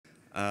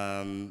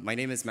My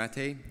name is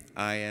Matei.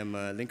 I am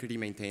a Linkerd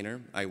maintainer.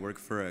 I work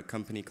for a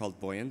company called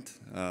Buoyant,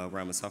 where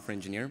I'm a software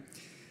engineer.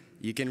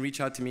 You can reach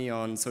out to me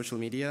on social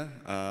media.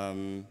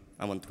 I'm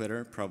on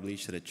Twitter. Probably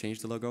should have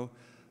changed the logo.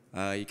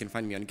 You can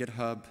find me on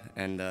GitHub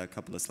and a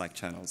couple of Slack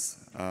channels.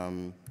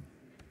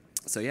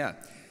 So yeah,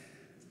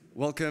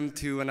 welcome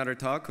to another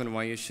talk on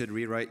why you should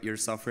rewrite your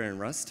software in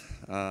Rust.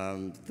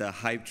 The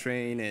hype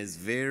train is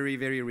very,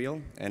 very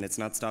real, and it's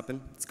not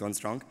stopping. It's going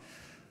strong.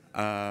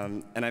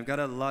 And I've got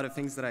a lot of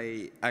things that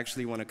I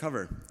actually want to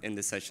cover in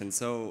this session.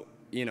 So,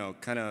 you know,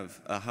 kind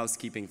of a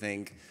housekeeping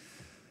thing.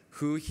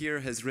 Who here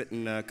has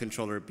written a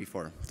controller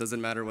before? Doesn't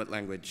matter what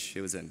language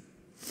it was in.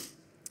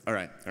 All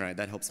right,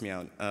 that helps me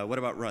out. What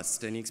about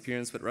Rust? Any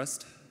experience with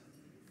Rust?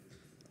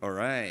 All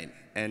right,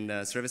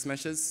 and service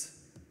meshes?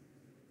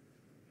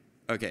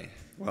 Okay,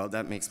 well,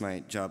 that makes my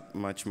job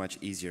much, much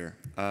easier.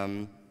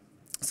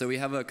 So we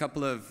have a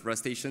couple of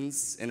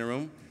Rustaceans in a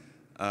room,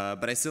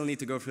 but I still need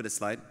to go through the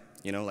slide.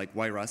 You know, like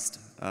why Rust?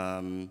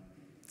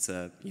 It's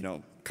you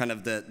know, kind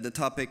of the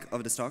topic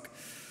of this talk.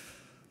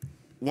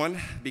 One,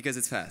 because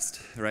it's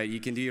fast, right? You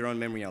can do your own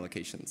memory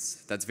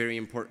allocations. That's very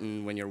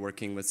important when you're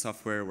working with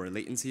software where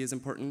latency is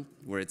important,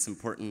 where it's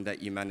important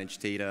that you manage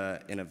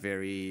data in a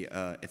very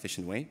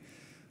efficient way.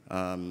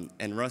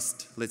 And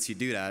Rust lets you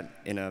do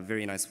that in a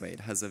very nice way. It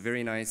has a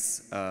very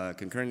nice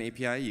concurrent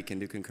API. You can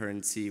do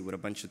concurrency with a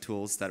bunch of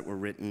tools that were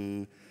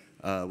written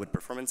with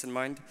performance in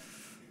mind.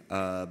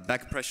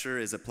 Back pressure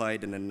is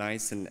applied in a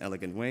nice and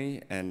elegant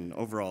way, and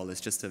overall, it's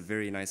just a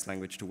very nice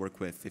language to work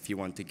with if you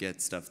want to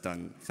get stuff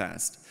done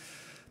fast.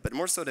 But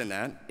more so than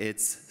that,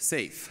 it's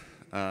safe,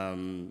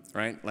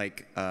 right?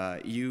 Like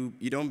you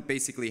don't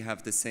basically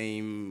have the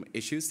same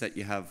issues that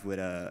you have with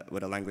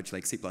a language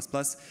like C++,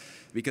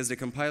 because the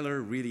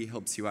compiler really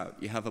helps you out.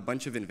 You have a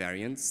bunch of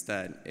invariants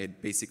that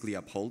it basically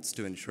upholds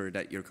to ensure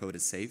that your code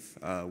is safe,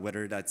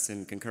 whether that's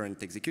in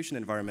concurrent execution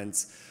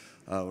environments,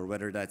 or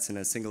whether that's in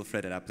a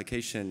single-threaded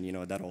application, you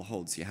know, that all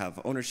holds. You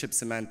have ownership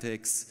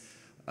semantics,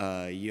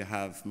 you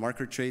have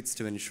marker traits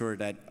to ensure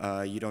that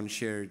you don't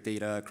share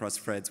data across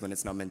threads when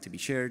it's not meant to be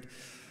shared.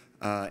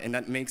 And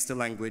that makes the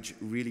language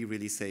really,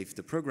 really safe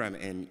to program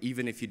in,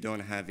 even if you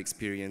don't have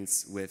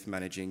experience with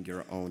managing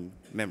your own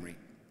memory.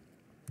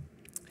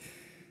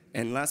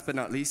 And last but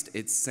not least,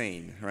 it's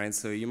Sane, right?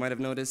 So you might have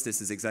noticed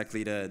this is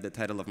exactly the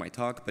title of my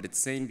talk, but it's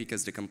Sane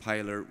because the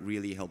compiler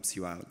really helps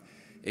you out.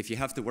 If you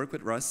have to work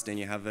with Rust and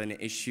you have an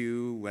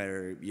issue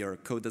where your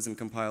code doesn't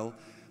compile,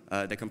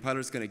 the compiler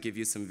is going to give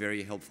you some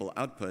very helpful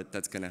output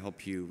that's going to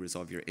help you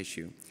resolve your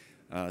issue.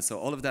 So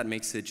all of that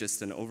makes it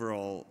just an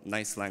overall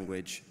nice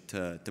language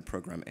to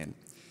program in.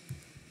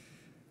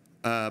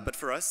 But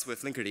for us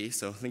with Linkerd,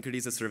 so Linkerd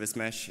is a service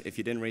mesh. If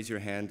you didn't raise your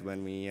hand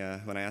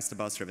when I asked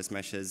about service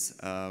meshes,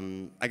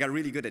 I got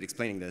really good at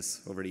explaining this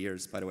over the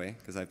years, by the way,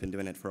 because I've been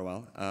doing it for a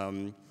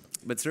while.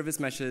 But service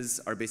meshes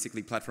are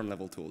basically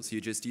platform-level tools. You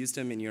just use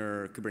them in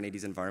your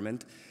Kubernetes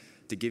environment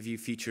to give you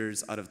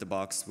features out of the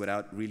box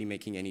without really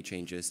making any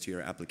changes to your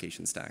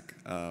application stack.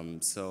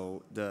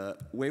 So the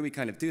way we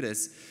kind of do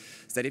this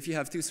is that if you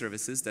have two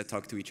services that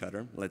talk to each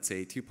other, let's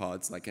say two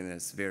pods, like in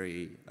this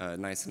very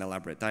nice and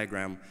elaborate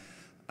diagram,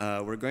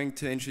 we're going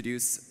to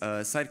introduce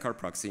a sidecar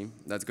proxy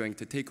that's going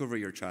to take over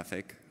your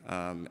traffic,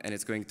 and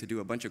it's going to do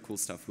a bunch of cool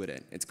stuff with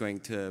it. It's going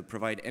to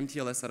provide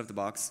MTLS out of the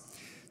box.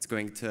 It's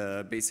going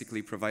to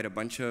basically provide a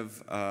bunch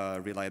of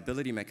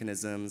reliability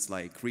mechanisms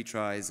like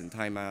retries and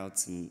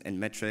timeouts and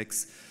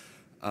metrics.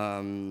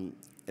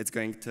 It's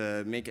going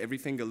to make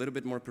everything a little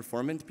bit more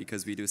performant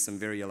because we do some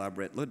very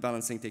elaborate load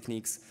balancing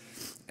techniques.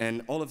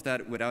 And all of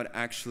that without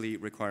actually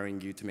requiring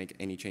you to make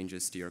any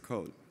changes to your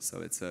code.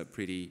 So it's a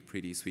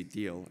pretty sweet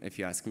deal if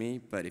you ask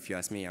me. But if you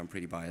ask me, I'm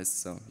pretty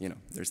biased. So, you know,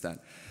 there's that.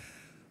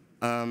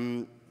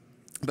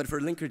 But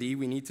for Linkerd,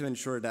 we need to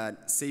ensure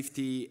that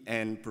safety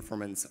and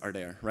performance are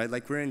there, right?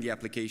 Like we're in the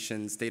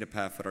application's data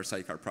path with our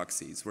sidecar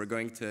proxies. We're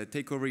going to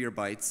take over your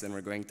bytes, and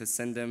we're going to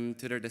send them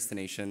to their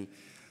destination.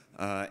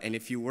 And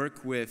if you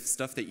work with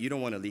stuff that you don't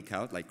want to leak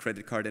out, like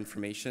credit card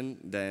information,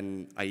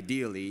 then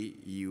ideally,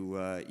 you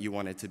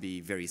want it to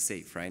be very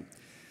safe, right?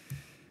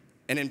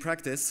 And in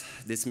practice,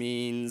 this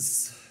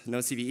means no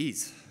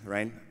CVEs,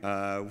 right?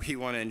 We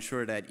want to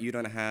ensure that you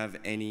don't have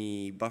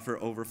any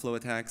buffer overflow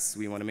attacks.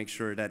 We want to make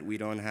sure that we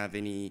don't have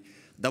any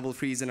double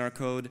freeze in our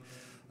code.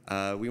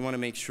 We want to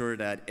make sure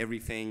that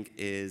everything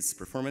is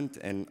performant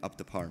and up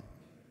to par.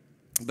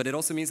 But it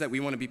also means that we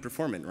want to be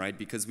performant, right?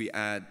 Because we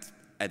add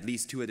at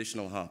least 2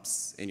 additional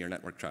hops in your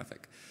network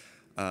traffic.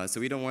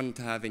 So we don't want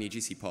to have any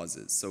GC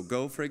pauses. So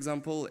Go, for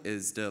example,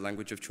 is the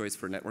language of choice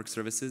for network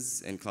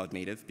services in cloud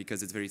native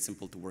because it's very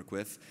simple to work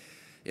with.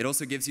 It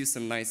also gives you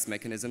some nice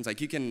mechanisms. Like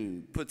you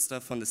can put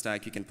stuff on the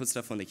stack, you can put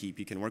stuff on the heap,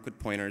 you can work with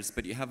pointers,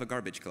 but you have a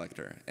garbage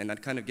collector. And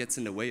that kind of gets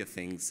in the way of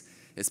things,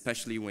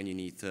 especially when you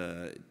need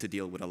to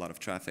deal with a lot of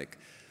traffic.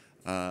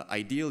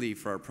 Ideally,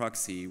 for our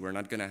proxy, we're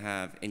not going to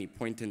have any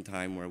point in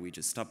time where we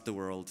just stop the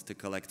world to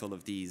collect all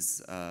of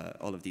these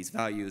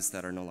values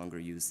that are no longer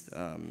used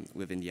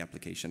within the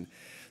application.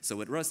 So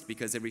with Rust,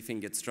 because everything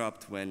gets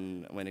dropped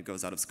when it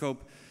goes out of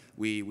scope,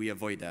 we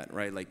avoid that,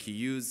 right? Like you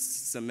use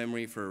some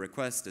memory for a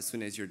request. As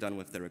soon as you're done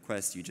with the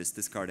request, you just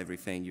discard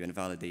everything, you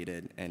invalidate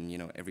it,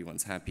 and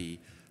everyone's happy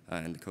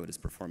and the code is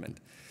performant.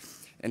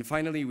 And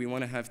finally, we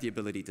want to have the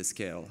ability to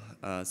scale.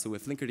 So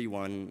with Linkerd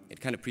E1, it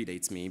kind of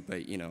predates me,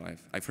 but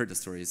I've heard the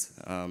stories.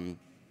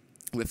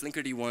 With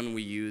Linkerd E1,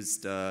 we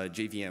used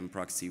JVM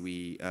proxy.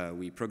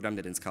 We programmed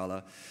it in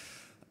Scala.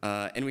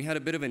 And we had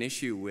a bit of an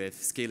issue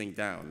with scaling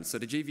down. So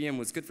the JVM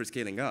was good for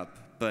scaling up,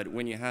 but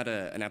when you had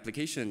an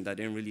application that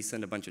didn't really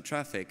send a bunch of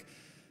traffic,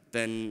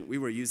 then we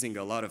were using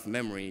a lot of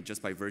memory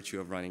just by virtue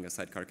of running a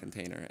sidecar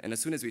container. And as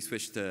soon as we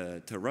switched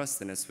to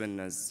Rust, and as soon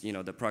as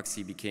the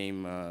proxy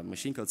became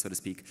machine code, so to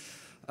speak,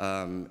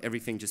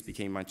 everything just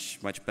became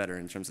much better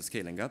in terms of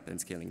scaling up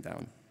and scaling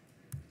down.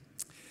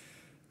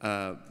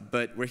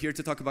 But we're here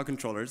to talk about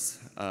controllers,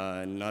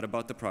 not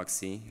about the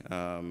proxy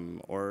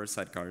or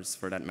sidecars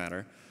for that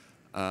matter.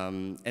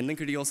 And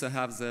Linkerd also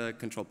has a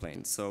control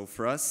plane. So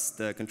for us,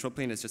 the control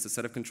plane is just a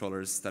set of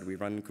controllers that we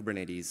run in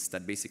Kubernetes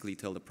that basically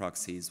tell the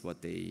proxies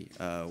what they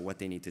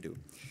need to do.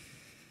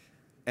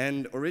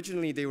 And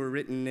originally, they were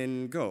written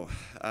in Go,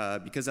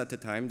 because at the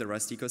time, the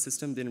Rust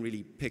ecosystem didn't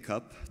really pick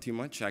up too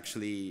much.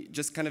 Actually,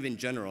 just kind of in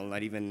general,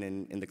 not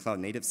even in the cloud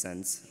native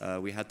sense.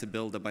 We had to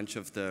build a bunch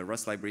of the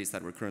Rust libraries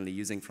that we're currently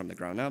using from the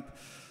ground up.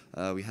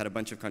 We had a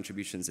bunch of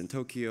contributions in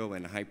Tokyo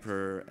and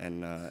Hyper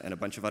and a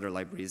bunch of other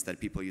libraries that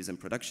people use in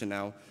production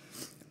now.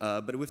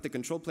 But with the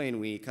control plane,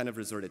 we kind of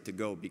resorted to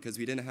Go because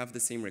we didn't have the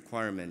same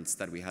requirements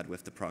that we had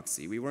with the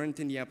proxy. We weren't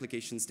in the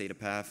application's data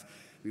path.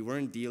 We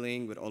weren't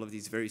dealing with all of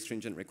these very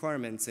stringent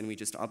requirements, and we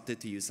just opted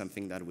to use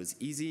something that was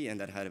easy and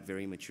that had a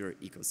very mature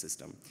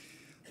ecosystem.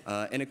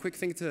 And a quick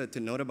thing to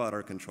note about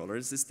our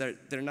controllers is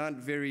that they're not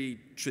very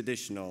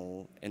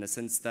traditional in a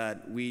sense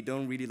that we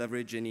don't really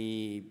leverage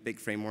any big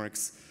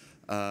frameworks.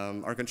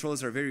 Our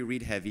controllers are very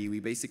read-heavy. We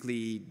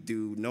basically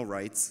do no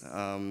writes,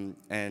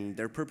 and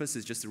their purpose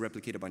is just to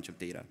replicate a bunch of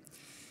data.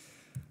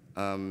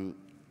 In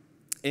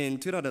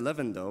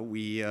 2.11, though,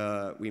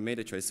 we made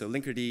a choice. So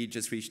Linkerd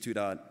just reached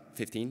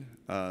 2.15.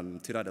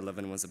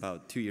 2.11 was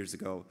about 2 years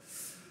ago.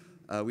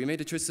 We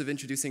made a choice of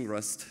introducing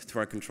Rust to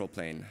our control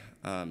plane.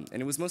 And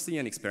it was mostly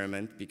an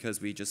experiment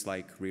because we just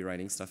like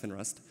rewriting stuff in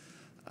Rust.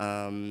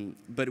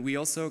 But we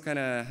also kind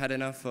of had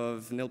enough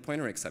of nil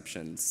pointer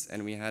exceptions,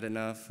 and we had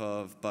enough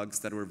of bugs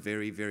that were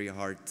very, very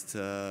hard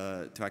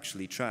to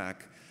actually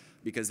track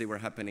because they were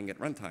happening at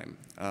runtime.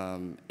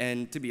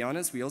 And to be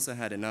honest, we also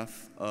had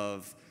enough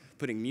of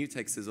putting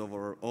mutexes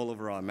all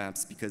over our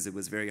maps because it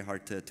was very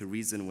hard to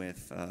reason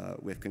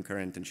with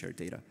concurrent and shared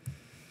data.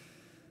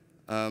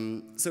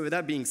 So with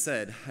that being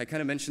said, I kind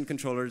of mentioned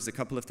controllers a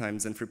couple of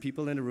times, and for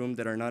people in the room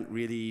that are not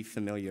really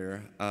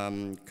familiar,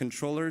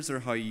 controllers are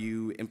how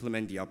you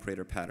implement the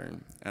operator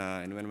pattern.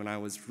 And when I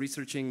was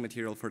researching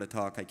material for the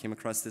talk, I came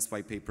across this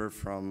white paper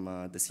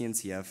from the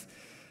CNCF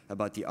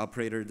about the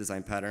operator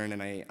design pattern,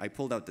 and I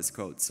pulled out this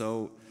quote.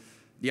 So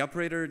the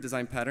operator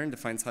design pattern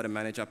defines how to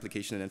manage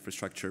application and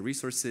infrastructure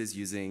resources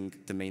using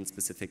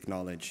domain-specific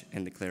knowledge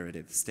and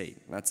declarative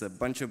state. That's a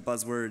bunch of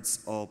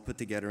buzzwords all put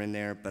together in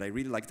there, but I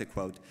really like the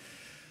quote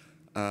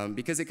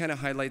because it kind of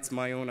highlights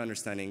my own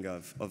understanding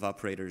of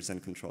operators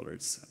and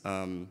controllers.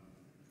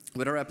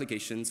 With our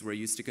applications, we're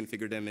used to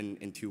configure them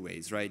in two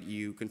ways, right?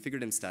 You configure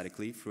them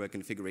statically through a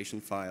configuration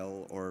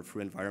file or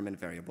through environment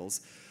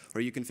variables, or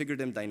you configure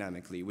them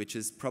dynamically, which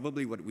is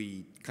probably what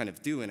we kind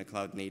of do in a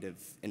cloud-native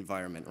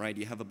environment, right?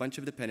 You have a bunch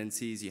of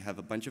dependencies, you have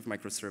a bunch of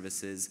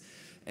microservices,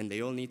 and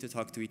they all need to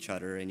talk to each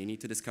other, and you need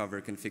to discover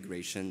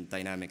configuration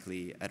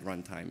dynamically at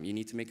runtime. You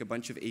need to make a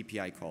bunch of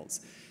API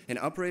calls. And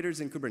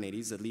operators in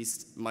Kubernetes, at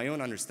least my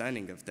own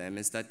understanding of them,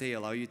 is that they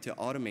allow you to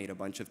automate a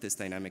bunch of this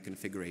dynamic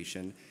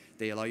configuration.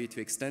 They allow you to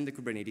extend the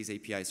Kubernetes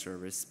API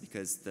service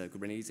because the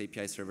Kubernetes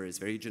API server is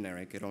very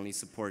generic. It only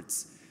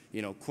supports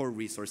core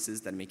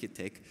resources that make it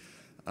tick.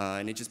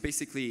 And it just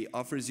basically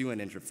offers you an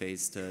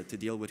interface to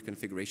deal with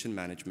configuration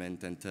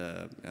management and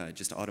to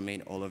just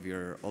automate all of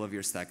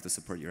your stack to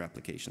support your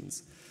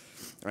applications.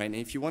 All right, and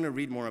if you want to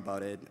read more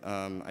about it,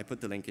 I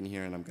put the link in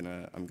here, and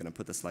I'm gonna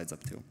put the slides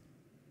up too.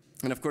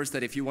 And of course,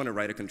 that if you want to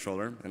write a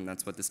controller, and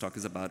that's what this talk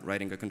is about,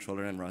 writing a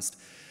controller in Rust,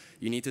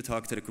 you need to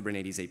talk to the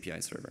Kubernetes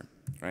API server,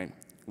 right?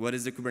 What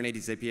is the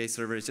Kubernetes API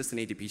server? It's just an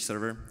ADP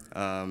server.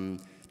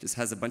 Just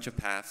has a bunch of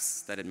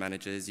paths that it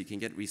manages. You can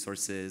get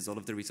resources. All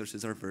of the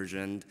resources are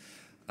versioned.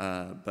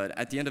 But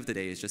at the end of the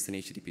day, it's just an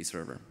HTTP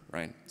server,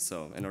 right?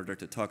 So in order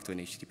to talk to an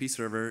HTTP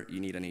server, you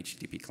need an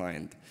HTTP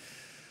client.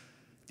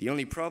 The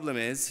only problem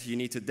is you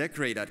need to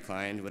decorate that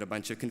client with a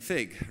bunch of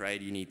config, right?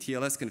 You need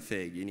TLS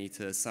config. You need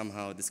to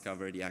somehow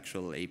discover the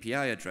actual API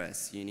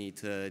address. You need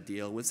to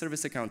deal with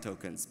service account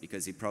tokens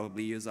because you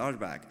probably use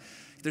RBAC.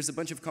 There's a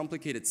bunch of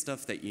complicated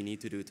stuff that you need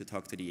to do to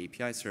talk to the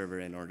API server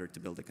in order to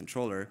build a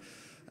controller.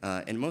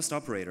 And most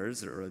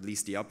operators, or at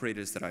least the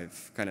operators that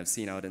I've kind of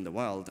seen out in the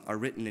wild, are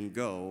written in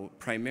Go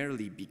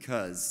primarily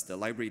because the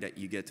library that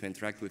you get to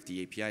interact with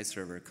the API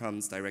server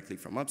comes directly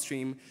from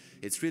upstream.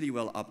 It's really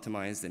well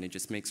optimized, and it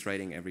just makes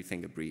writing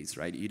everything a breeze,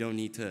 right? You don't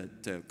need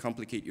to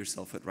complicate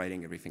yourself with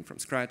writing everything from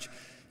scratch.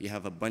 You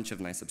have a bunch of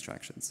nice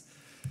abstractions.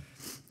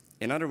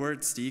 In other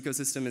words, the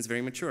ecosystem is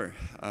very mature.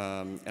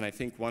 And I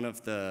think one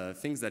of the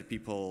things that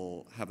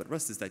people have at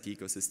Rust is that the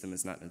ecosystem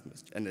is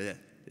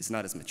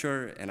not as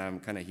mature, and I'm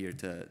kind of here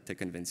to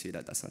convince you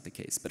that that's not the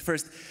case. But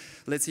first,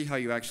 let's see how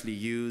you actually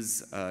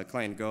use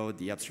client Go,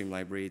 the upstream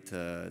library,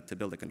 to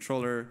build a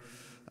controller.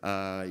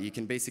 You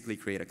can basically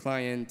create a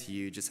client.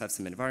 You just have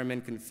some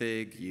environment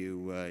config.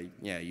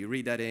 You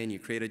read that in. You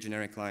create a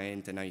generic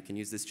client, and now you can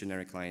use this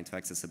generic client to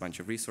access a bunch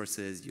of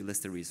resources. You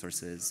list the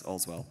resources,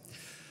 all's well.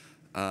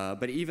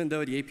 But even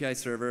though the API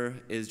server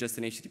is just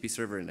an HTTP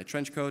server in a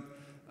trench coat,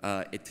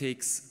 it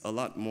takes a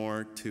lot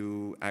more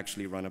to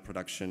actually run a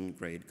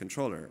production-grade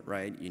controller,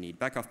 right? You need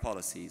backoff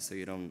policies so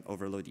you don't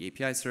overload the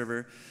API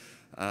server.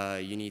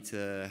 You need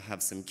to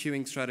have some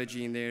queuing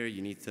strategy in there.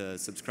 You need to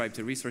subscribe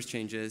to resource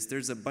changes.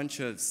 There's a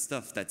bunch of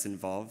stuff that's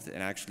involved in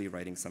actually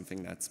writing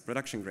something that's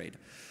production grade.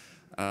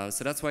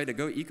 So that's why the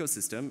Go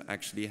ecosystem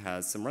actually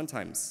has some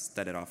runtimes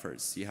that it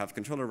offers. You have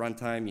controller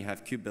runtime, you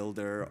have kube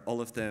builder.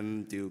 All of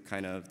them do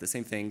kind of the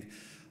same thing.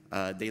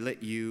 They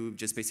let you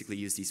just basically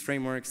use these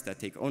frameworks that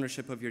take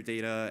ownership of your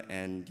data,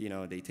 and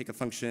they take a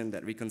function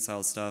that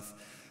reconciles stuff.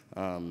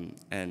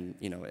 And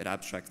it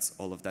abstracts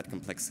all of that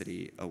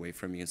complexity away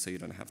from you so you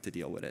don't have to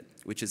deal with it,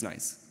 which is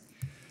nice.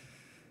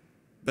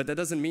 But that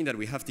doesn't mean that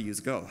we have to use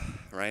Go,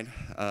 right?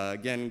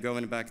 Again,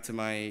 going back to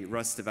my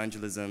Rust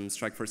evangelism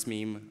strike first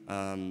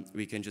meme,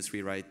 we can just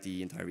rewrite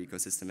the entire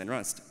ecosystem in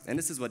Rust. And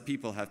this is what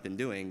people have been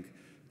doing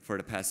for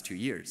the past 2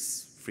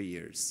 years, 3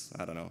 years,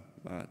 I don't know,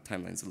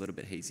 timeline's a little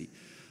bit hazy.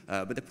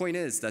 But the point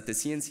is that the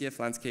CNCF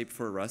landscape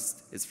for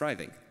Rust is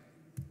thriving.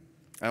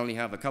 I only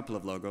have a couple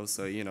of logos,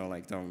 so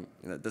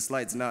the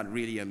slide's not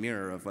really a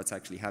mirror of what's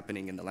actually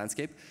happening in the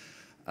landscape.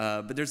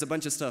 But there's a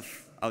bunch of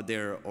stuff out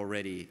there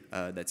already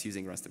that's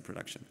using Rust in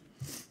production.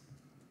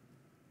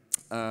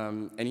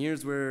 And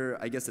here's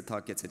where I guess the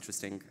talk gets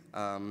interesting.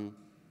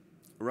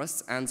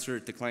 Rust's answer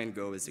to client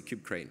Go is the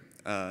kube crate.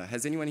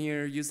 Has anyone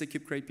here used the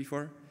kube crate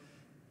before?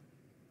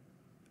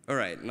 All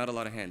right, not a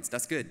lot of hands.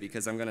 That's good,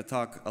 because I'm going to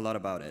talk a lot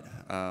about it.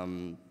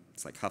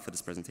 It's like half of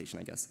this presentation,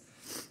 I guess.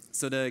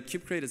 So the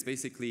kube crate is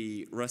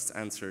basically Rust's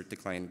answer to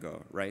client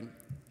Go, right?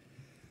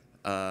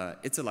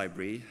 It's a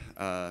library,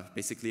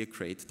 basically a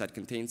crate that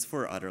contains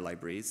 4 other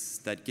libraries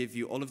that give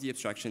you all of the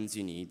abstractions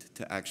you need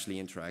to actually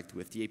interact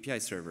with the API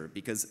server.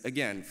 Because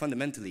again,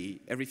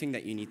 fundamentally, everything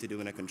that you need to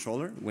do in a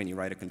controller, when you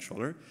write a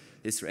controller,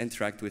 is to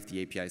interact with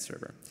the API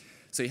server.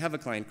 So you have a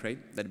client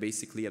crate that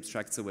basically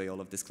abstracts away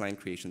all of this client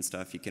creation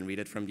stuff. You can read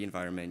it from the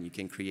environment. You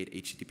can create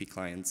HTTP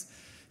clients.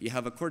 You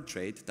have a cord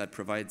trait that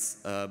provides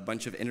a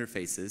bunch of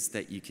interfaces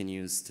that you can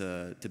use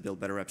to build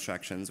better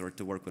abstractions or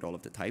to work with all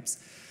of the types.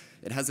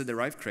 It has a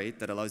derived crate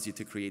that allows you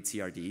to create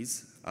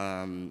CRDs,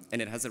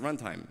 and it has a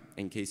runtime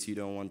in case you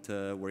don't want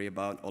to worry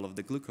about all of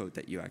the glue code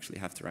that you actually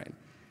have to write.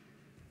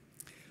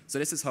 So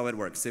this is how it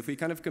works. If we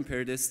kind of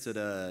compare this to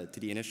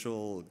the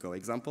initial Go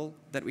example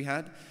that we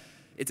had,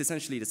 it's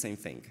essentially the same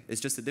thing.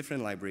 It's just a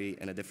different library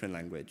and a different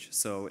language.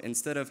 So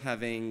instead of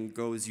having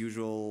Go's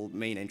usual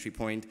main entry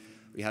point,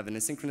 we have an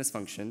asynchronous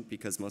function,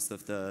 because most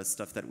of the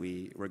stuff that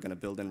we're going to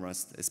build in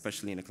Rust,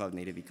 especially in a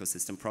cloud-native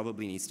ecosystem,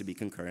 probably needs to be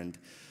concurrent.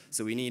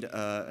 So we need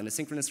an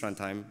asynchronous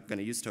runtime. I'm going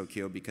to use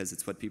Tokyo because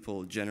it's what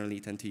people generally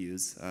tend to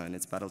use, and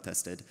it's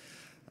battle-tested.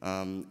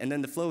 And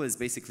then the flow is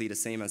basically the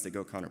same as the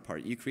Go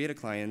counterpart. You create a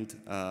client,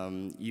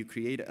 you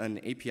create an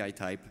API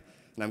type,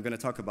 and I'm going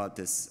to talk about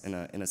this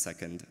in a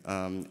second.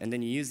 And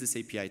then you use this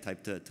API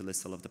type to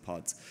list all of the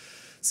pods.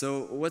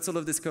 So what's all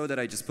of this code that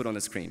I just put on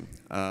the screen?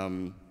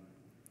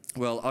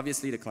 Well,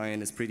 obviously, the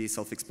client is pretty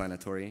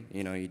self-explanatory.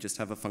 You just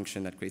have a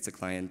function that creates a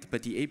client.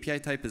 But the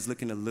API type is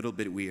looking a little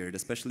bit weird,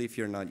 especially if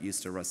you're not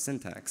used to Rust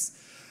syntax.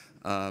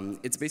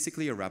 It's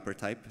basically a wrapper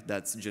type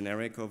that's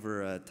generic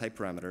over a type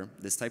parameter.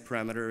 This type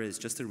parameter is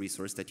just a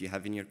resource that you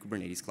have in your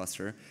Kubernetes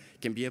cluster.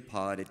 It can be a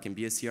pod, it can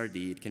be a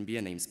CRD, it can be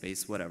a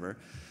namespace, whatever.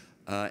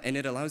 And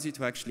it allows you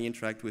to actually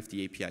interact with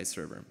the API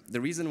server.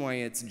 The reason why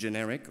it's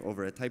generic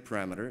over a type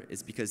parameter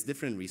is because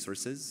different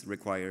resources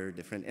require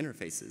different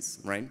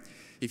interfaces, right?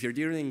 If you're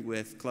dealing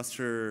with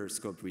cluster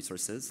scoped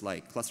resources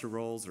like cluster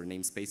roles or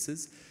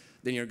namespaces,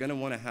 then you're going to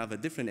want to have a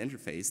different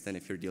interface than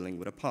if you're dealing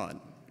with a pod.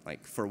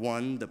 Like for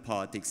one, the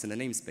pod takes in a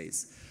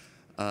namespace.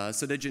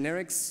 So the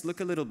generics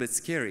look a little bit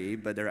scary,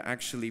 but they're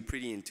actually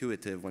pretty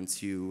intuitive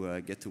once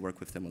you get to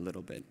work with them a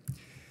little bit.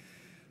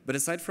 But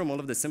aside from all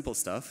of the simple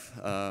stuff,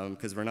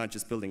 because we're not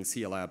just building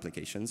CLI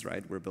applications,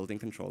 right? We're building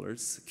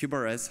controllers.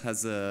 kube-rs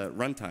has a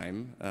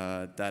runtime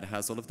that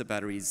has all of the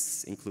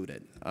batteries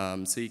included.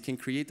 So you can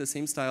create the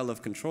same style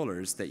of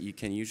controllers that you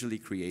can usually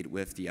create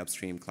with the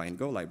upstream client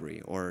Go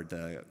library or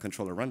the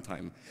controller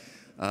runtime.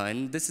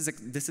 And this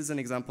is an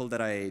example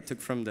that I took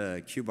from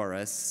the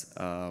kube-rs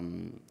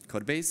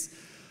code base.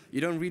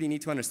 You don't really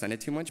need to understand it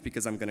too much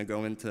because I'm going to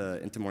go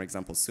into more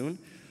examples soon.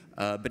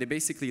 But it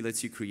basically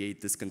lets you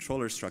create this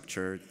controller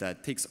structure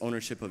that takes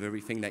ownership of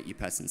everything that you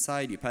pass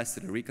inside. You pass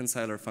it a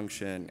reconciler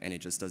function, and it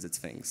just does its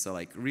thing. So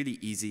like really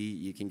easy.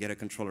 You can get a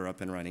controller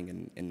up and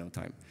running in no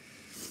time.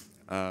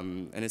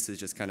 And this is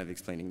just kind of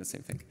explaining the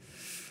same thing.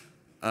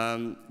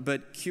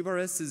 But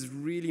kube-rs is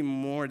really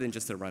more than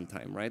just a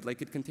runtime, right?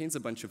 Like it contains a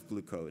bunch of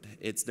glue code.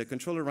 It's the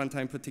controller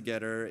runtime put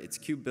together. It's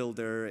kube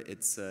builder.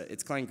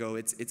 It's client Go.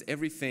 It's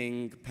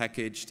everything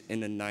packaged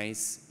in a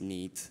nice,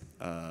 neat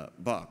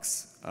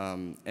box.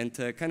 And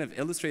to kind of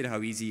illustrate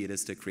how easy it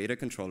is to create a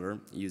controller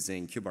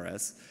using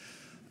kube-rs,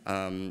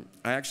 I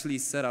actually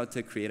set out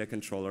to create a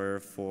controller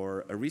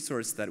for a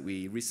resource that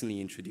we recently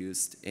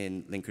introduced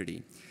in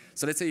Linkerd.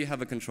 So let's say you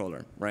have a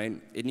controller,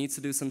 right? It needs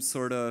to do some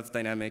sort of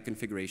dynamic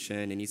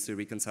configuration. It needs to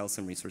reconcile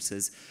some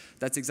resources.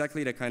 That's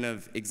exactly the kind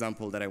of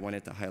example that I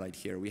wanted to highlight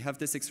here. We have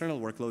this external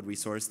workload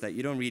resource that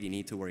you don't really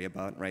need to worry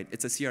about, right?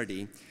 It's a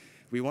CRD.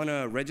 We want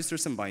to register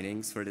some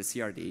bindings for the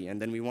CRD,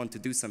 and then we want to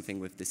do something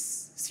with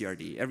this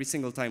CRD. Every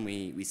single time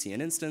we see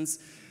an instance,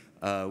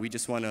 we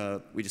just want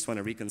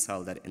to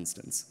reconcile that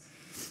instance.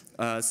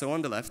 So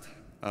on the left,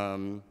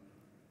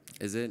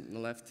 is it on the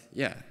left?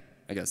 Yeah,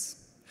 I guess.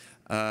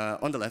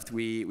 On the left,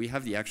 we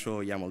have the actual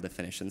YAML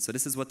definition. So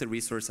this is what the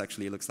resource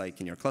actually looks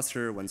like in your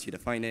cluster once you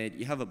define it.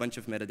 You have a bunch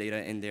of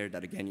metadata in there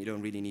that, again, you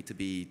don't really need to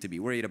be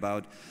worried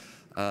about.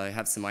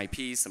 Have some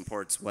IPs, some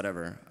ports,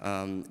 whatever.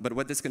 But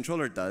what this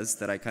controller does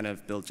that I kind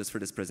of built just for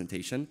this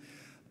presentation,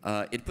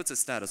 it puts a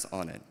status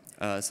on it.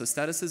 So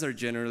statuses are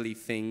generally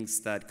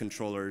things that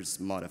controllers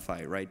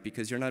modify, right?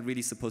 Because you're not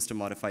really supposed to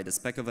modify the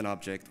spec of an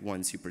object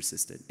once you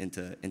persist it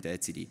into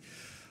etcd.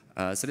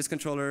 So this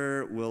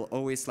controller will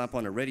always slap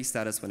on a ready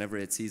status whenever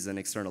it sees an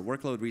external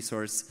workload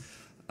resource.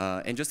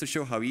 And just to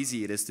show how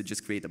easy it is to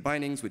just create the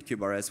bindings with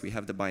kube-rs, we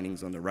have the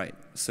bindings on the right.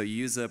 So you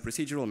use a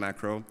procedural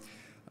macro.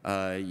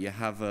 You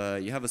have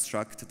a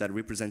struct that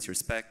represents your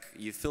spec.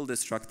 You fill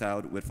this struct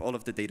out with all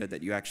of the data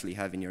that you actually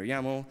have in your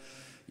YAML.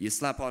 You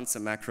slap on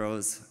some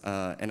macros,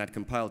 and at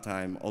compile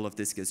time, all of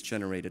this gets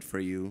generated for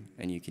you,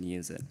 and you can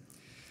use it.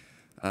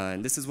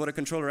 And this is what a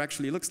controller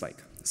actually looks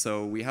like.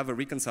 So we have a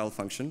reconcile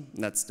function.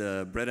 That's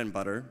the bread and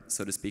butter,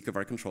 so to speak, of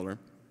our controller.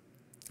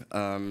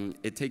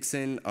 It takes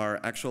in our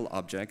actual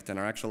object, and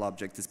our actual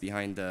object is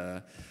behind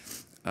an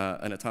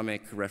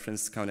atomic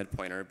reference counted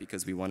pointer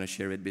because we want to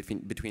share it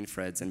between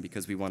threads and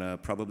because we want to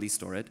probably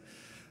store it.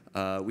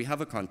 We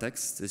have a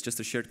context. It's just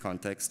a shared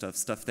context of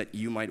stuff that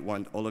you might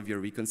want all of your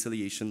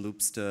reconciliation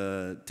loops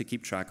to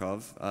keep track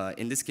of.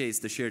 In this case,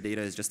 the shared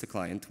data is just a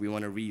client. We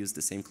want to reuse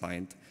the same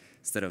client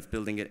instead of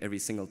building it every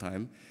single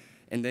time.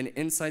 And then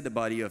inside the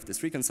body of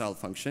this reconcile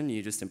function,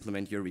 you just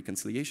implement your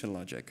reconciliation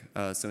logic.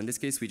 So in this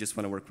case, we just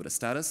want to work with a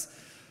status.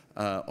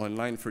 On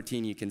line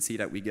 14, you can see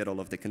that we get all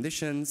of the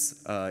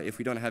conditions. If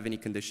we don't have any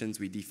conditions,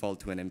 we default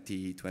to an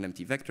empty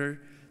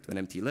vector, to an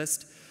empty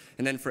list.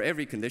 And then for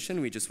every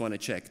condition, we just want to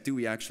check, do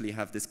we actually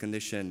have this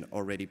condition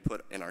already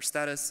put in our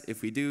status?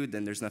 If we do,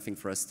 then there's nothing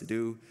for us to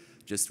do.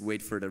 Just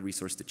wait for the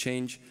resource to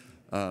change.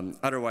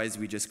 Otherwise,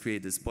 we just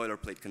create this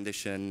boilerplate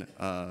condition.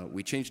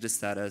 We change the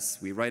status.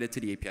 We write it to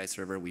the API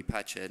server. We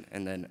patch it.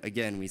 And then,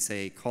 again, we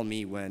say, call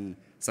me when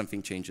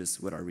something changes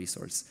with our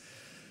resource.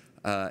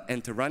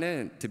 And to run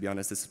it, to be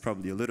honest, this is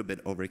probably a little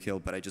bit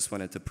overkill, but I just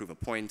wanted to prove a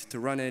point. To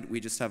run it, we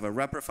just have a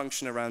wrapper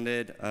function around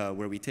it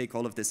where we take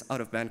all of this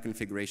out-of-band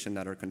configuration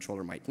that our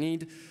controller might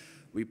need.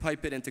 We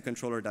pipe it into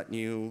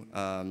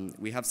controller.new.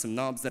 We have some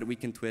knobs that we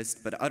can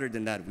twist, but other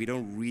than that, we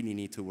don't really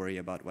need to worry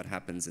about what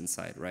happens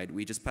inside, right?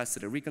 We just pass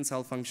it a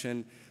reconcile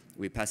function.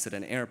 We pass it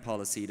an error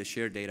policy to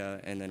share data,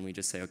 and then we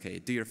just say, OK,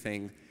 do your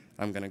thing.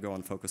 I'm going to go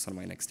and focus on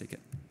my next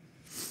ticket.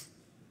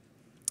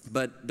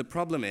 But the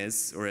problem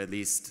is, or at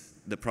least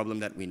the problem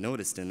that we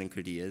noticed in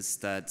Linkerd is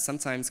that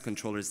sometimes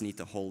controllers need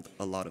to hold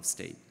a lot of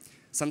state.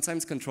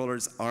 Sometimes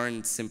controllers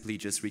aren't simply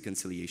just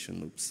reconciliation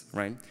loops,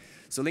 right?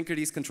 So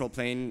Linkerd's control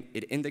plane,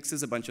 it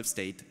indexes a bunch of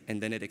state,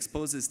 and then it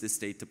exposes this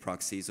state to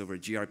proxies over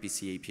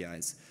gRPC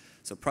APIs.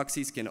 So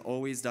proxies can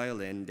always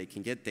dial in, they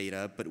can get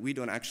data, but we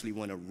don't actually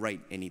want to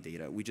write any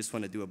data. We just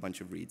want to do a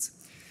bunch of reads.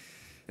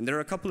 And there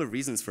are a couple of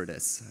reasons for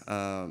this.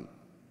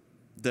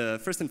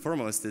 The first and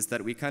foremost is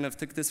that we kind of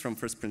took this from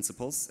first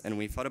principles, and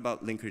we thought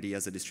about Linkerd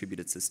as a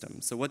distributed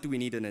system. So what do we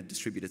need in a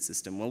distributed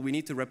system? Well, we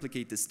need to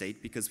replicate the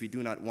state because we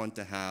do not want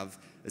to have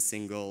a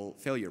single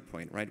failure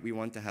point, right? We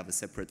want to have a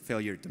separate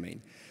failure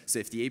domain. So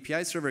if the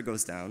API server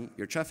goes down,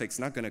 your traffic's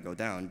not going to go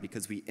down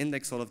because we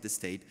index all of the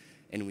state,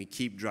 and we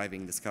keep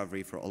driving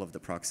discovery for all of the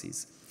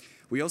proxies.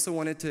 We also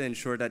wanted to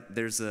ensure that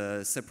there's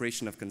a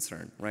separation of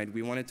concern, right?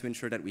 We wanted to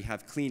ensure that we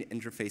have clean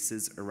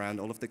interfaces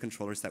around all of the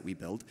controllers that we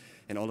build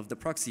and all of the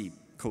proxy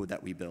code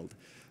that we build.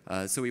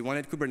 So we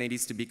wanted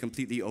Kubernetes to be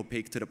completely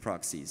opaque to the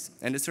proxies.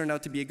 And this turned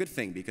out to be a good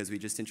thing because we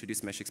just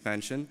introduced mesh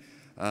expansion,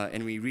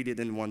 and we really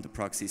didn't want the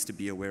proxies to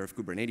be aware of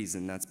Kubernetes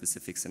in that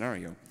specific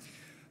scenario.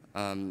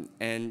 And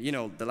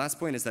the last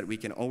point is that we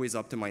can always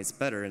optimize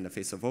better in the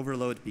face of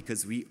overload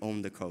because we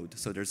own the code.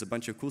 So there's a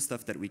bunch of cool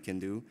stuff that we can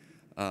do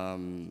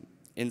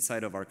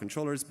inside of our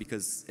controllers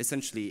because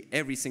essentially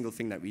every single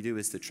thing that we do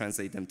is to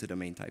translate them to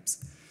domain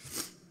types.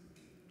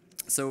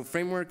 So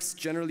frameworks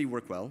generally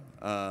work well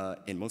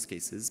in most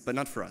cases, but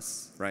not for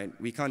us, right?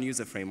 We can't use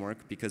a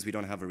framework because we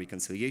don't have a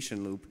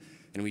reconciliation loop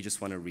and we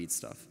just want to read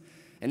stuff.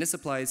 And this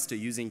applies to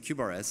using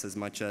kube-rs as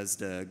much as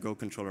the Go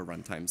controller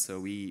runtime. So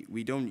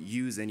we don't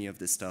use any of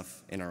this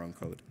stuff in our own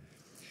code.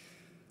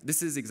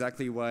 This is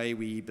exactly why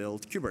we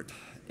built kubert.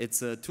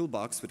 It's a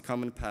toolbox with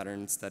common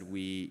patterns that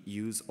we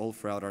use all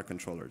throughout our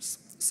controllers.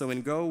 So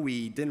in Go,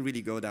 we didn't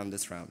really go down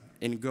this route.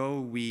 In Go,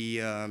 we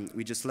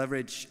just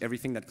leverage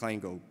everything that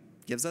client Go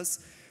gives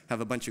us, have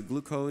a bunch of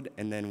glue code,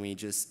 and then we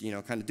just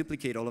kind of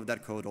duplicate all of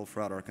that code all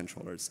throughout our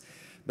controllers.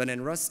 But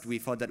in Rust, we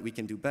thought that we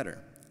can do better.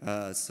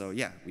 So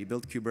yeah, we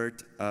built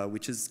kubert,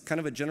 which is kind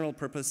of a general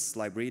purpose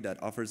library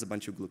that offers a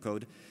bunch of glue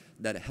code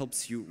that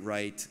helps you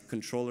write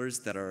controllers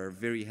that are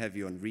very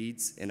heavy on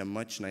reads in a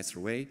much nicer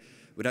way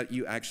without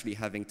you actually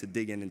having to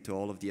dig into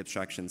all of the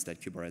abstractions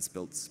that kube-rs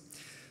builds.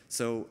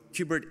 So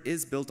kubert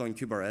is built on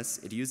kube-rs.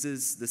 It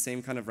uses the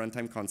same kind of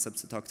runtime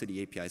concepts to talk to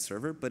the API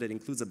server, but it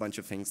includes a bunch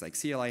of things like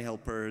CLI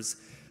helpers,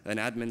 an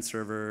admin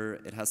server.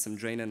 It has some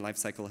drain and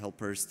lifecycle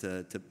helpers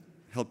to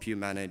help you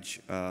manage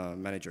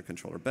your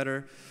controller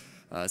better.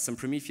 Some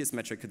Prometheus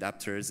metric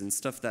adapters and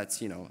stuff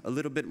that's a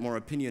little bit more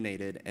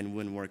opinionated and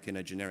wouldn't work in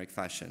a generic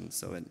fashion,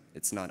 so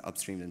it's not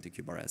upstreamed into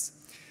kube-rs.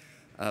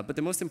 But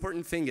the most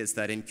important thing is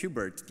that in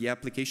kubert, the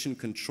application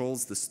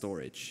controls the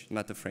storage,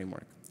 not the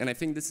framework. And I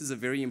think this is a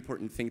very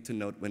important thing to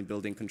note when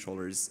building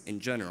controllers in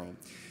general.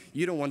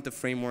 You don't want the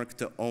framework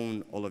to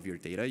own all of your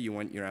data. You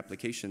want your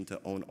application to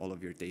own all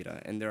of your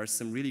data. And there are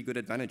some really good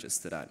advantages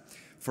to that.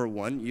 For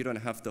one, you don't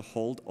have to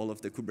hold all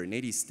of the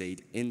Kubernetes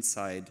state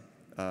inside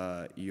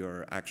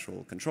your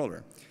actual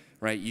controller,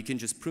 right? You can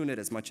just prune it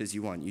as much as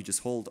you want. You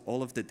just hold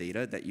all of the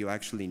data that you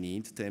actually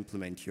need to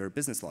implement your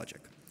business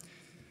logic.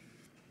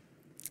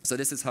 So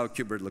this is how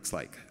kubert looks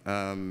like.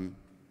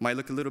 Might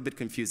look a little bit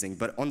confusing,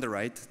 but on the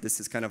right,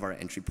 this is kind of our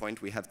entry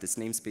point. We have this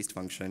namespace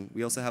function.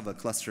 We also have a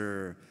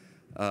cluster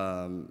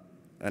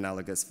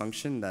analogous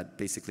function that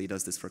basically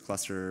does this for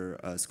cluster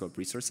scope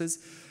resources.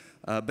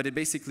 But it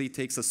basically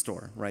takes a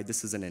store, right?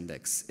 This is an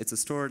index. It's a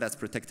store that's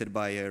protected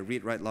by a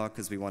read-write lock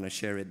because we want to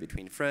share it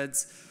between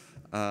threads.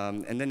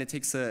 And then it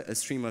takes a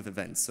stream of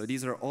events. So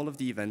these are all of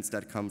the events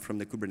that come from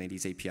the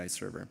Kubernetes API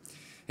server.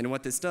 And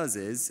what this does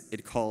is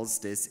it calls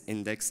this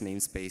index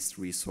namespace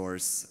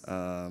resource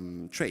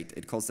trait.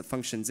 It calls the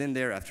functions in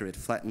there after it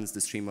flattens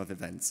the stream of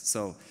events.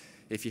 So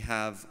if you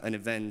have an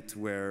event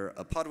where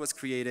a pod was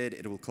created,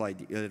 it will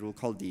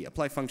call the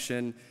apply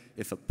function.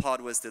 If a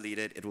pod was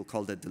deleted, it will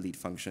call the delete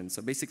function.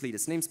 So basically,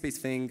 this namespace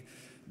thing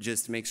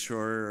just makes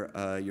sure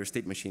your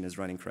state machine is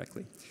running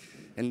correctly.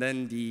 And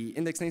then the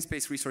index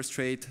namespace resource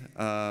trait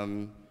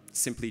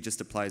simply just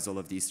applies all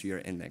of these to your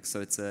index. So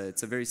it's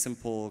a very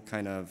simple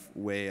kind of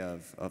way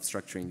of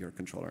structuring your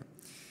controller.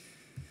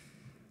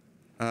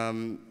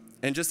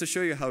 And just to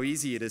show you how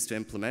easy it is to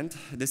implement,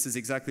 this is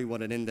exactly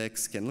what an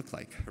index can look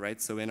like,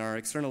 right? So in our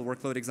external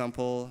workload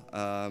example,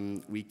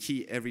 we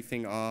key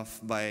everything off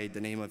by the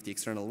name of the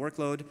external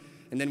workload,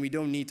 and then we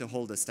don't need to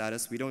hold a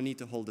status, we don't need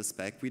to hold a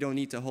spec, we don't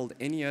need to hold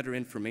any other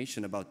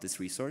information about this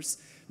resource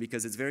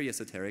because it's very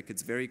esoteric,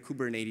 it's very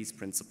Kubernetes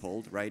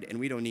principled, right? And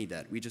we don't need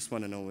that. We just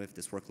want to know if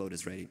this workload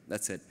is ready.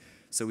 That's it.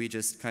 So we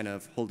just kind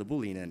of hold a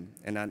Boolean in,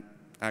 and that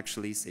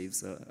actually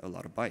saves a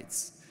lot of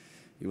bytes.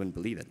 You wouldn't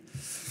believe it.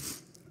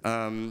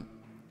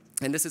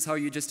 And this is how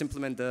you just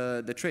implement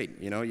the trait.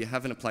 You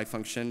have an apply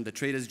function. The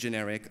trait is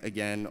generic,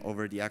 again,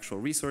 over the actual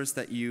resource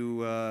that you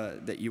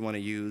want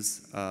to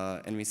use.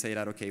 And we say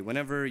that, OK,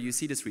 whenever you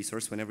see this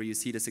resource, whenever you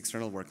see this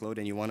external workload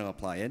and you want to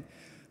apply it,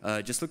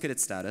 just look at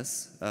its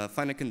status,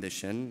 find a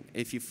condition.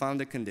 If you found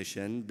a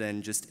condition,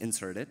 then just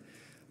insert it.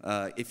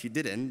 If you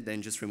didn't,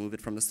 then just remove it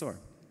from the store.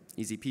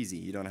 Easy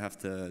peasy. You don't have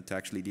to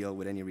actually deal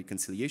with any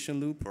reconciliation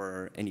loop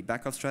or any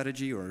backup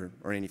strategy or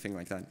anything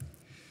like that.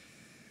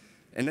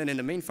 And then in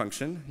the main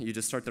function, you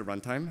just start the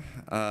runtime.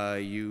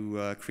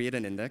 You create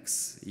an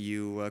index.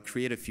 You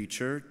create a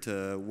feature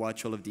to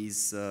watch all of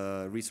these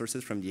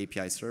resources from the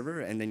API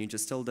server. And then you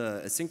just tell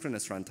the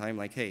asynchronous runtime,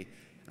 like, hey,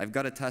 I've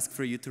got a task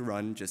for you to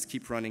run. Just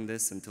keep running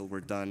this until we're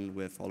done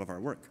with all of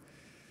our work.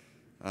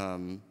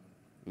 And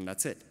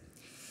that's it.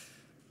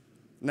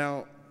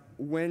 Now,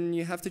 when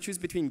you have to choose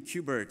between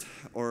kubert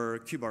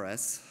or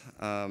kube-rs,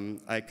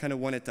 I kind of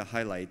wanted to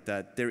highlight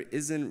that there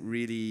isn't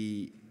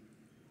really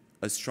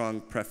a strong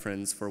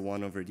preference for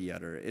one over the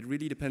other. It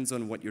really depends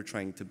on what you're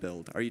trying to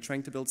build. Are you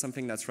trying to build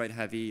something that's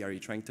write-heavy? Are you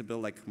trying to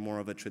build like more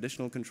of a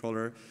traditional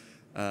controller?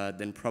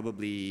 Then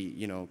probably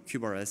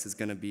kube-rs is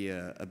going to be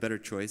a better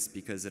choice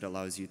because it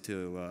allows you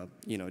to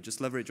just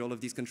leverage all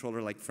of these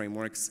controller-like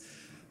frameworks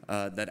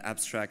that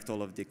abstract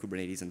all of the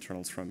Kubernetes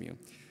internals from you.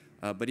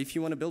 But if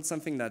you want to build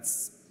something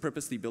that's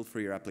purposely built for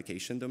your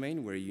application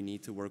domain, where you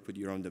need to work with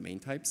your own domain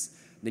types,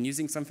 then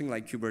using something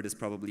like kubert is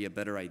probably a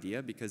better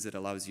idea because it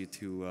allows you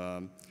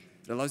to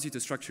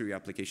structure your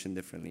application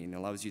differently and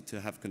allows you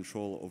to have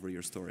control over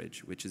your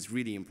storage, which is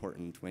really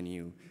important when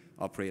you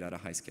operate at a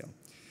high scale.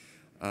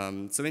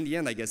 So in the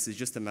end, I guess it's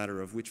just a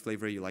matter of which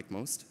flavor you like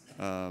most,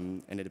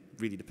 and it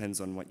really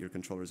depends on what your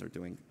controllers are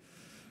doing.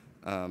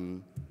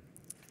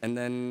 And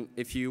then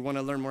if you want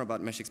to learn more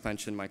about mesh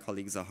expansion, my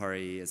colleague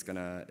Zahari is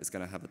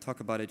gonna have a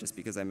talk about it just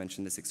because I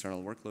mentioned this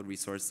external workload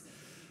resource.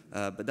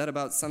 But that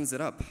about sums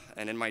it up.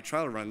 And in my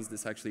trial runs,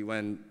 this actually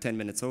went 10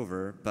 minutes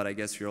over, but I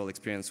guess you're all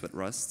experienced with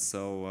Rust,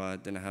 so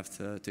didn't have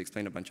to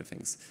explain a bunch of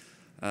things.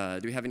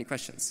 Do we have any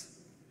questions?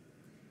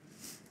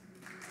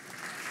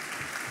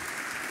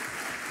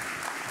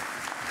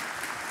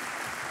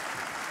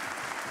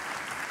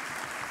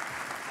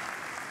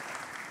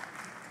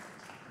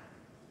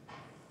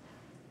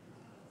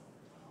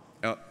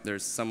 Oh,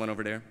 there's someone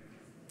over there.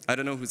 I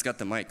don't know who's got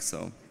the mic,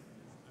 so.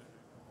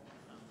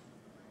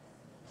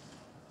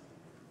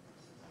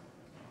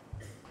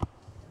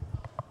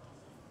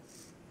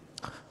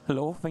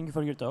 Hello, thank you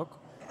for your talk.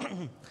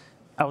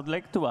 I would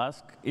like to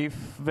ask if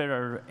there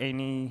are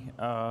any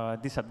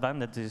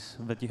disadvantages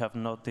that you have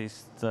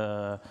noticed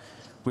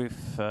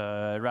with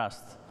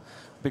Rust.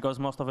 Because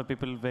most of the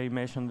people, they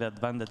mention the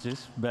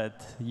advantages,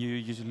 but you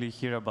usually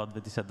hear about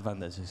the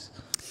disadvantages.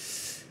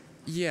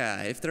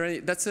 Yeah, if there are,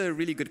 that's a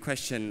really good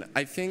question.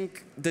 I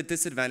think the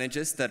disadvantage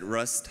is that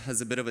Rust has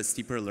a bit of a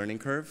steeper learning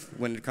curve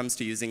when it comes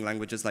to using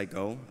languages like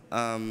Go.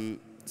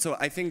 So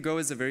I think Go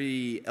is a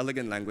very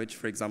elegant language,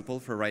 for example,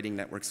 for writing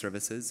network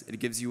services. It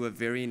gives you a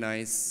very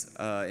nice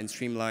and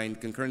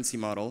streamlined concurrency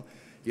model.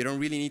 You don't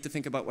really need to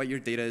think about what your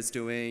data is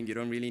doing. You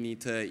don't really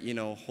need to,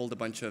 hold a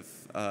bunch of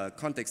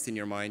context in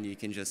your mind. You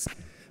can just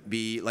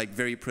be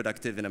very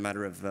productive in a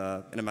matter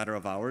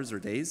of hours or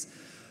days.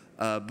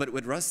 But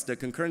with Rust, the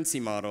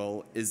concurrency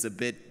model is a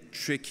bit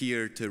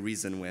trickier to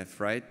reason with,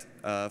 right?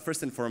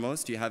 First and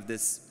foremost, you have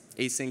this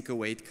async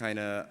await kind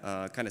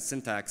of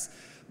syntax,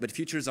 but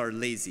features are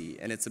lazy,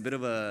 and it's a bit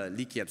of a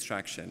leaky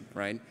abstraction,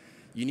 right?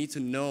 You need to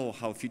know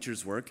how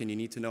features work, and you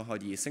need to know how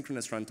the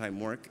asynchronous runtime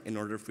work in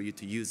order for you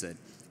to use it.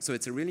 So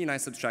it's a really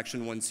nice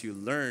abstraction once you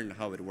learn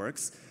how it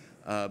works,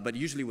 but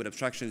usually with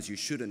abstractions, you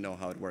shouldn't know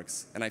how it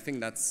works. And I think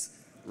that's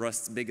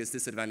Rust's biggest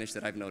disadvantage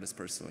that I've noticed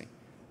personally.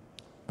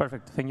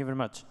 Perfect. Thank you very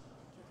much.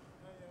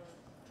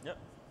 Yep.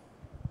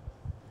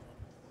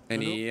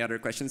 Any other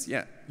questions?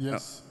 Yeah.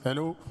 Yes. Oh.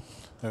 Hello.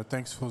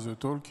 Thanks for the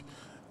talk.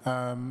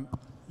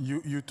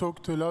 You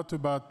talked a lot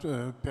about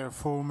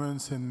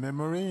performance and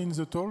memory in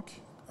the talk.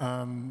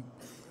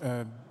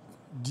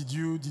 Did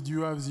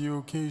you have the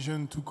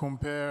occasion to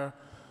compare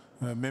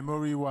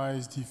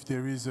memory-wise if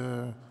there is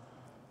an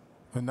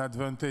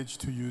advantage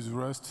to use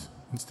Rust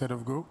instead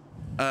of Go?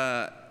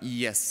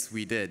 Yes,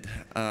 we did.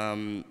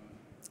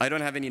 I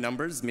don't have any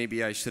numbers.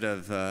 Maybe I should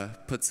have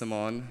put some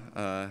on,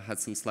 had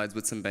some slides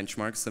with some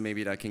benchmarks, so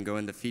maybe that can go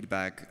in the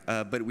feedback.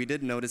 But we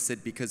did notice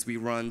it because we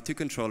run two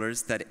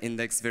controllers that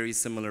index very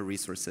similar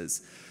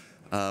resources.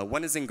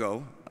 One is in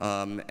Go,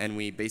 and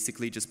we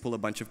basically just pull a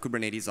bunch of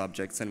Kubernetes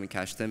objects and we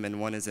cache them,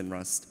 and one is in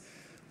Rust.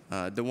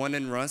 The one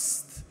in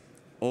Rust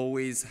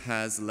always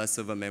has less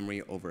of a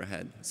memory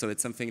overhead. So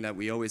it's something that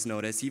we always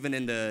notice, even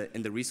in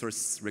the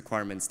resource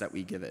requirements that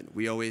we give it.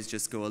 We always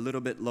just go a little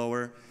bit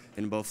lower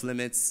in both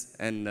limits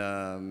and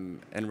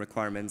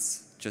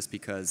requirements, just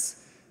because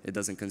it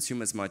doesn't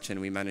consume as much,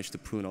 and we manage to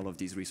prune all of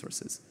these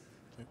resources.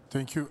 Okay.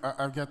 Thank you.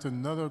 I've got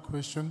another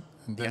question,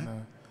 and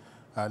then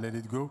I'll let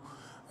it go.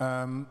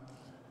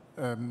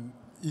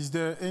 Is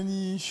there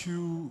any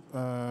issue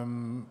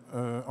on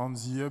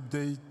the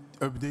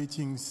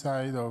updating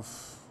side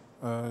of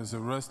the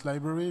Rust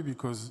library?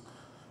 Because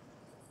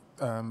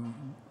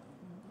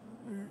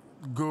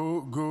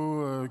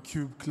Go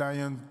kube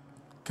client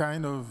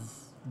kind of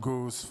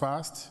goes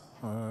fast.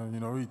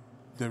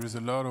 There is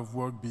a lot of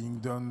work being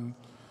done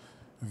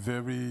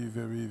very,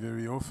 very,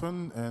 very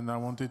often, and I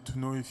wanted to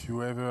know if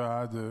you ever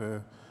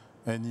had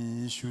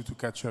any issue to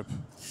catch up.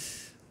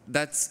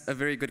 That's a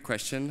very good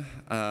question.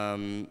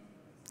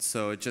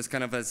 So just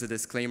kind of as a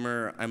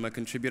disclaimer, I'm a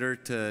contributor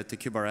to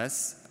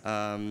kube-rs.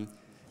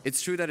 It's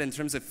true that in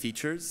terms of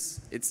features,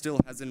 it still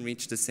hasn't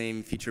reached the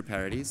same feature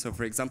parity. So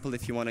for example,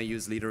 if you want to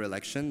use leader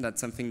election, that's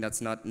something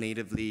that's not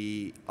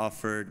natively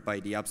offered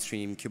by the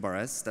upstream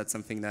kube-rs. That's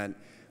something that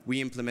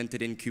we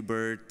implemented in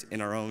kubert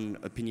in our own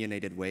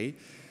opinionated way.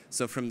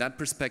 So from that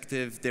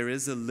perspective, there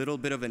is a little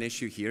bit of an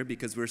issue here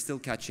because we're still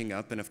catching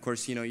up. And of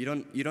course, you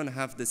don't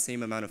have the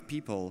same amount of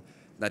people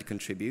that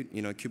contribute.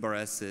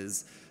 Kube-rs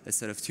is a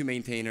set of 2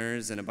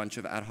 maintainers and a bunch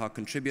of ad hoc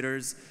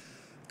contributors.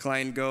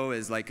 Client Go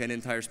is like an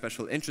entire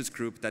special interest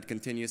group that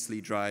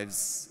continuously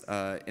drives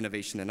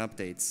innovation and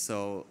updates.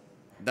 So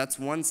that's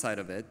one side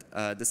of it.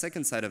 The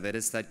second side of it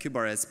is that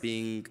kube-rs,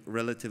 being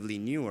relatively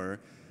newer,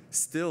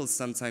 still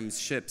sometimes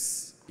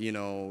ships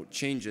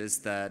changes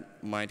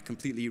that might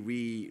completely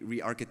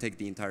re-architect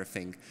the entire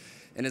thing.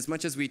 And as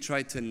much as we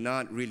try to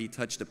not really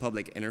touch the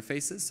public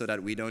interfaces so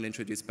that we don't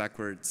introduce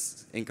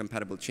backwards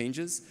incompatible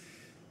changes,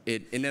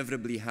 it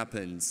inevitably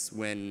happens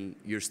when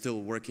you're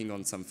still working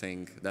on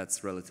something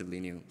that's relatively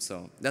new.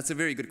 So that's a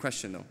very good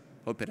question, though.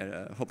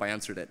 Hope I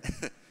answered it.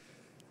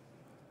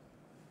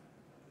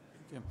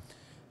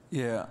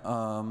 Yeah,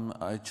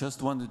 I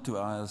just wanted to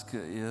ask,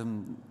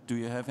 do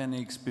you have any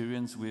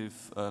experience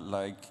with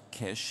like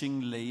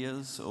caching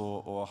layers,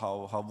 or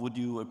how would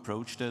you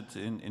approach that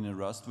in a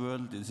Rust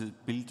world? Is it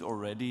built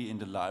already in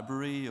the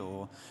library,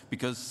 or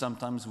because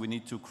sometimes we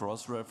need to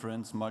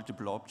cross-reference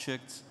multiple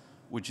objects?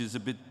 which is a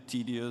bit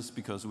tedious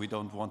because we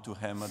don't want to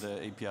hammer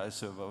the API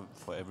server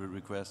for every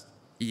request?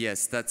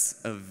 Yes,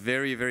 that's a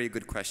very, very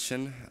good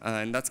question.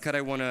 And that's kind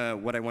of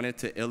what I wanted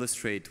to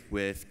illustrate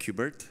with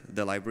kubert,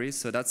 the library.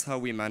 So that's how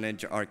we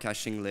manage our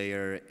caching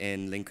layer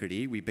in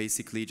Linkerd. We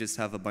basically just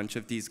have a bunch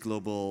of these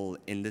global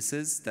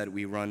indices that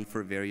we run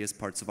for various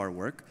parts of our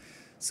work.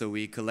 So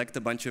we collect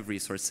a bunch of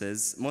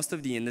resources. Most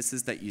of the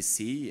indices that you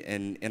see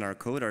in our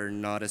code are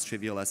not as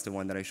trivial as the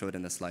one that I showed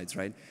in the slides,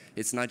 right?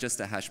 It's not just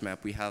a hash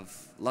map. We have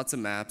lots of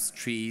maps,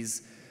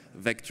 trees,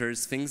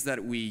 vectors, things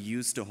that we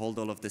use to hold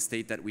all of the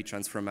state that we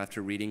transform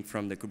after reading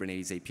from the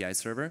Kubernetes API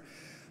server.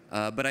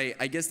 But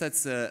I guess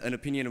that's an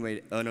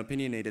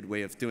opinionated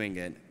way of doing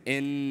it.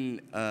 In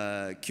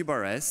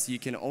kube-rs, you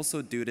can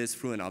also do this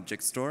through an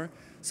object store.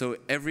 So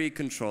every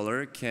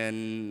controller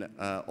can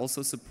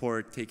also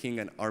support taking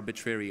an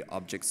arbitrary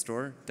object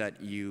store that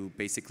you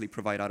basically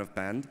provide out of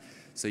band.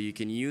 So you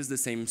can use the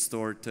same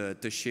store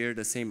to share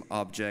the same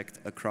object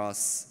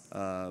across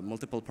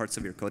multiple parts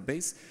of your code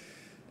base.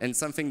 And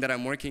something that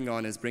I'm working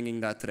on is bringing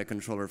that to the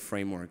controller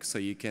framework. So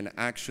you can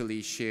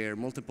actually share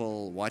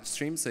multiple watch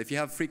streams. So if you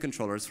have free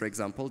controllers, for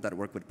example, that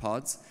work with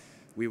pods,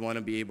 we want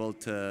to be able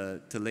to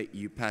let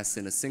you pass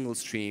in a single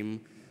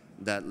stream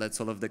that lets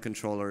all of the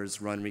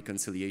controllers run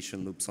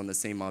reconciliation loops on the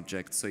same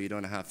object, so you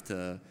don't have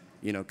to,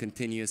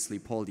 continuously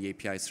poll the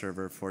API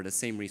server for the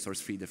same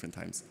resource 3 different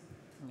times.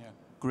 Yeah.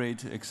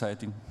 Great,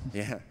 exciting.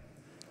 Yeah.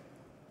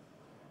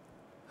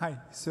 Hi.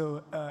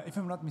 So if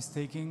I'm not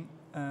mistaken,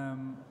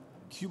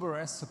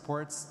 kube-rs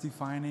supports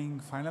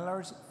defining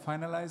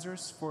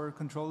finalizers for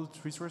controlled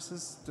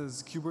resources.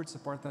 Does kubert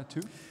support that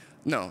too?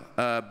 No,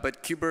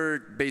 but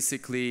kubert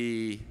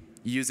basically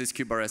uses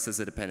kube-rs as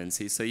a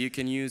dependency. So you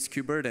can use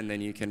kubert, and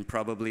then you can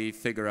probably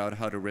figure out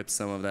how to rip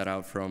some of that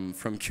out from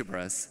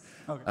kube-rs.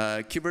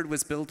 Okay. Kubert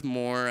was built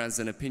more as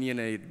an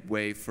opinionated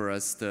way for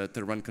us to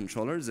run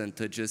controllers and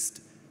to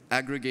just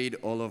aggregate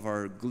all of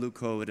our glue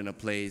code in a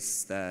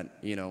place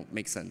that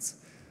makes sense.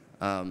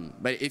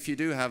 But if you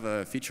do have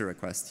a feature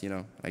request,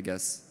 I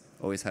guess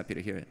always happy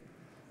to hear it.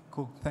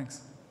 Cool,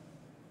 thanks.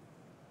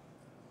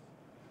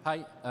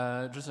 Hi,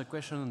 just a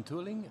question on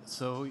tooling.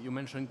 So you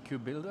mentioned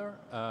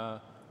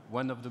KubeBuilder.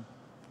 One of the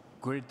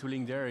great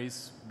tooling there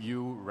is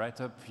you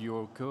write up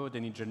your code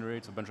and it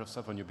generates a bunch of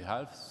stuff on your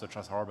behalf, such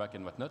as RBAC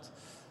and whatnot.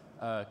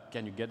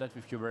 Can you get that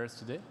with kube-rs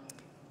today?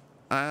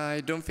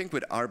 I don't think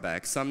with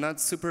RBAC. So I'm not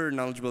super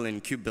knowledgeable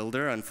in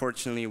KubeBuilder.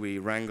 Unfortunately, we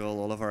wrangle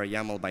all of our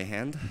YAML by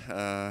hand.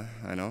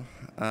 I know.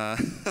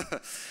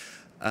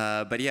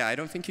 But yeah, I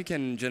don't think you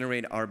can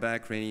generate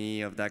RBAC or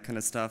any of that kind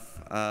of stuff.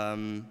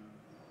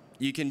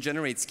 You can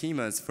generate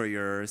schemas for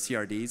your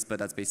CRDs, but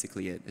that's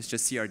basically it. It's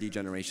just CRD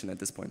generation at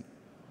this point.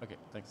 OK,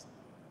 thanks.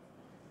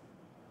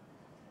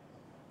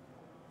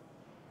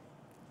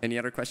 Any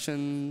other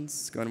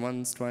questions? Going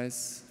once,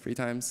 twice, 3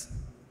 times?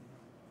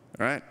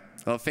 All right.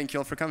 Well, thank you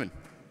all for coming.